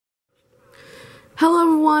Hello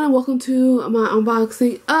everyone and welcome to my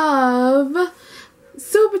unboxing of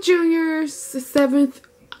Super Junior's 7th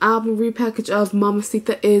album repackage of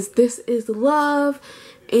Mamacita This Is Love,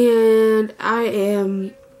 and I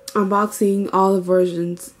am unboxing all the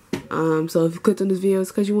versions. So if you clicked on this video,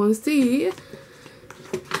 it's because you want to see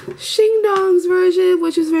ShinDong's version,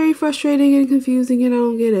 which is very frustrating and confusing and I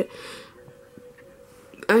don't get it.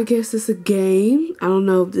 I guess it's a game. I don't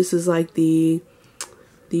know if this is like the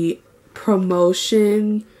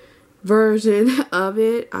promotion version of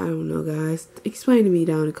it. I don't know, guys. Explain to me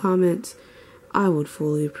down in the comments. I would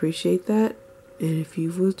fully appreciate that. And if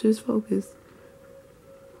you would just focus.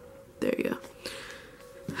 There you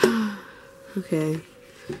go. Okay.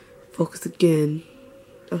 Focus again.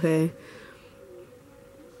 Okay.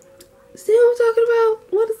 See what I'm talking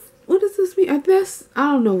about? What does this mean? I guess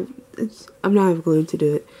I don't know. I'm not even going to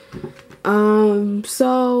do it.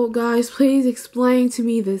 So guys, please explain to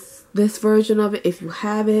me this version of it if you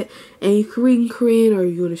have it and you read Korean or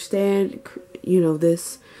you understand,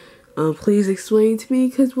 this. Please explain to me,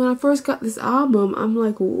 because when I first got this album, I'm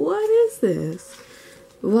like, what is this?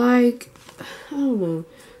 Like, I don't know.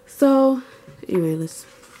 So anyway,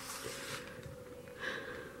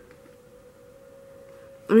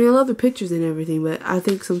 I love the pictures and everything, but I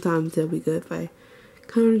think sometimes it'll be good if I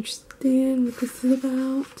kind of understand what this is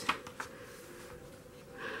about.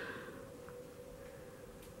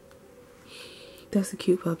 That's a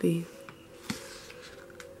cute puppy.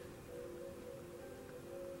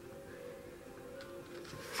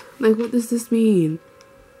 Like, what does this mean?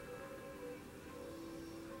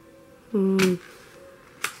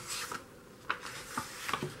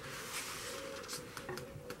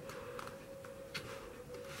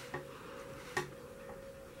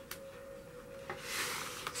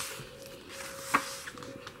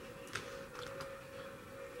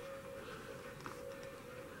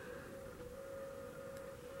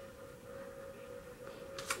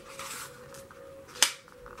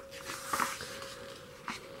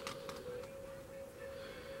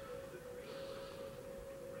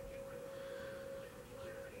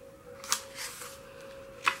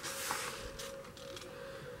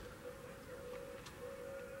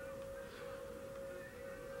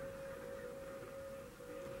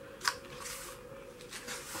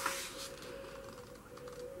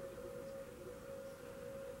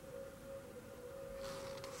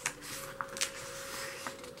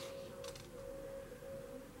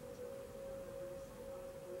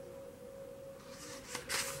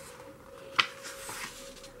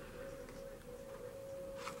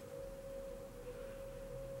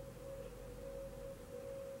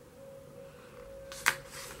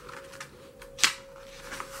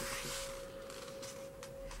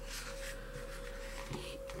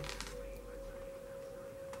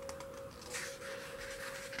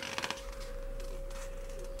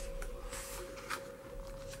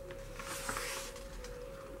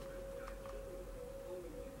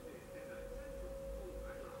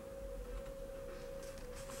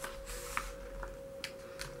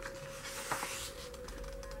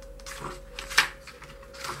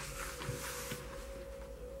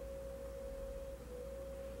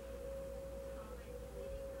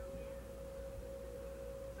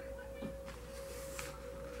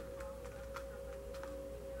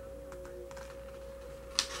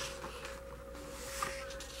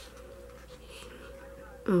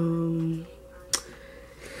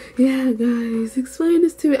 Yeah, guys, explain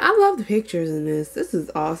this to me. I love the pictures in this. This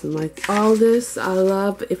is awesome. Like, all this, I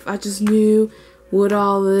love. If I just knew what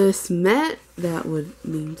all this meant, that would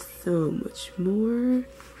mean so much more.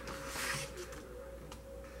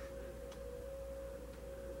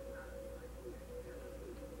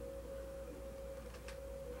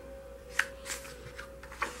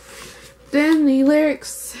 Then the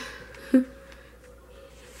lyrics.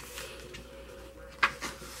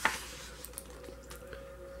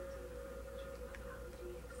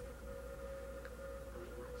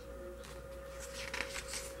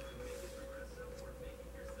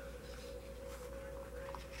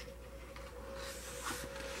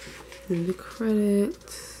 And the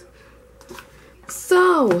credits.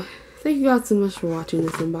 So, thank you guys so much for watching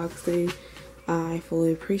this unboxing. I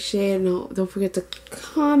fully appreciate it. Don't forget to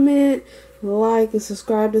comment, like, and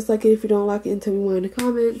subscribe. Dislike it if you don't like it, and tell me why in the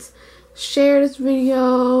comments. Share this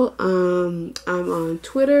video. I'm on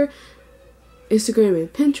Twitter, Instagram,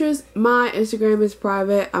 and Pinterest. My Instagram is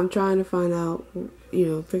private. I'm trying to find out,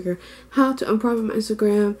 figure how to unprivate my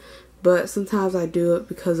Instagram. But sometimes I do it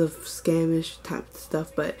because of scamish type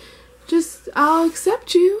stuff. But I'll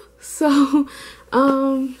accept you. So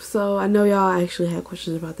I know y'all actually had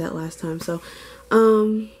questions about that last time. So,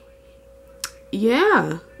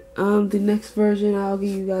 yeah. The next version, I'll give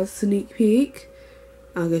you guys a sneak peek.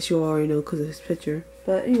 I guess you already know because of this picture.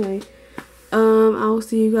 But anyway, I will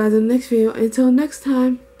see you guys in the next video. Until next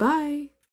time, bye.